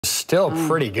Still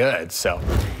pretty good. So,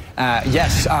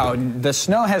 yes, the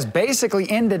snow has basically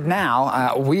ended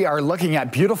now. We are looking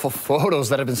at beautiful photos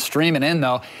that have been streaming in,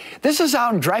 though. This is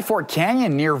out in Dry Fork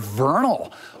Canyon near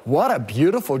Vernal. What a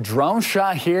beautiful drone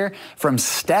shot here from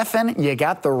Stefan. You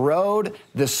got the road,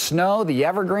 the snow, the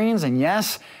evergreens, and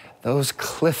yes, those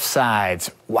cliff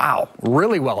sides. Wow,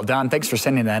 really well done. Thanks for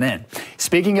sending that in.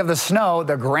 Speaking of the snow,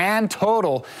 the grand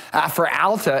total for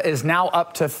Alta is now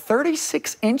up to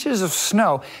 36 inches of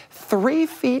snow. 3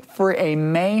 feet for a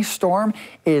May storm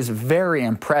is very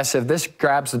impressive. This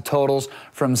grabs the totals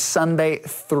from Sunday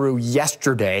through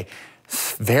yesterday.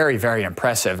 Very, very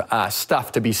impressive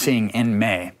stuff to be seeing in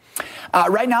May.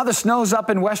 Right now, the snow's up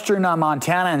in western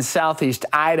Montana and southeast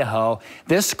Idaho.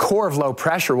 This core of low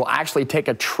pressure will actually take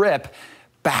a trip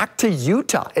back to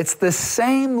Utah. It's the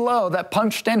same low that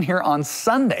punched in here on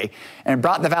Sunday and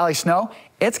brought the valley snow.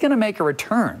 It's going to make a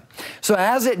return. So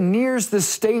as it nears the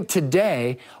state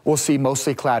today, we'll see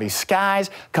mostly cloudy skies,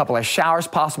 a couple of showers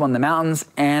possible in the mountains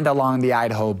and along the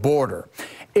Idaho border.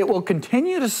 It will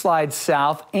continue to slide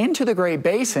south into the Great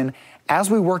Basin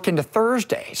as we work into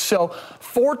Thursday. So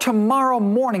for tomorrow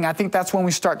morning, I think that's when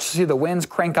we start to see the winds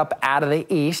crank up out of the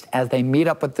east as they meet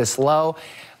up with this low.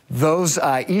 Those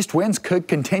east winds could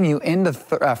continue into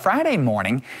Friday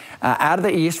morning out of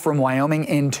the east from Wyoming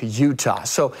into Utah.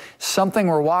 So something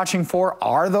we're watching for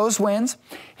are those winds.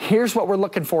 Here's what we're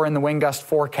looking for in the wind gust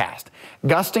forecast.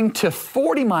 Gusting to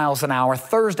 40 miles an hour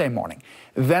Thursday morning.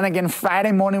 Then again,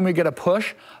 Friday morning we get a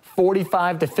push.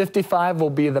 45 to 55 will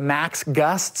be the max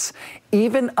gusts,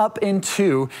 even up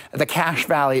into the Cache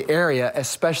Valley area,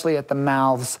 especially at the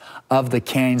mouths of the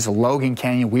canyons, Logan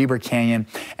Canyon, Weber Canyon,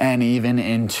 and even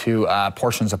into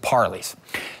portions of Parley's.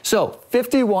 So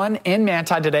 51 in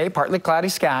Manti today, partly cloudy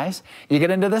skies. You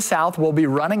get into the south, we'll be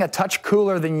running a touch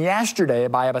cooler than yesterday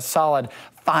by a solid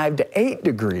 5 to 8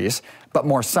 degrees, but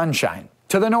more sunshine.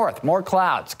 To the north, more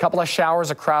clouds, a couple of showers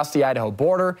across the Idaho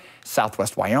border,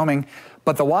 southwest Wyoming.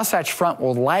 But the Wasatch Front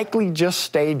will likely just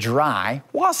stay dry.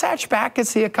 Wasatch back could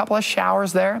see a couple of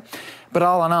showers there. But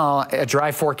all in all, a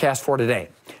dry forecast for today.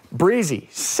 Breezy,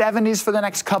 70s for the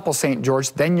next couple, St.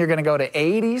 George. Then you're going to go to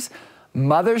 80s.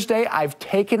 Mother's Day, I've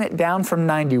taken it down from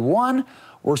 91.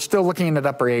 We're still looking at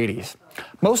upper 80s.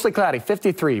 Mostly cloudy,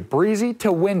 53. Breezy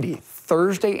to windy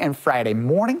Thursday and Friday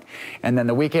morning. And then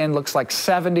the weekend looks like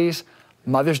 70s.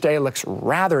 Mother's Day looks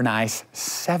rather nice,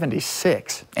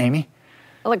 76. Amy?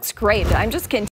 It looks great. I'm just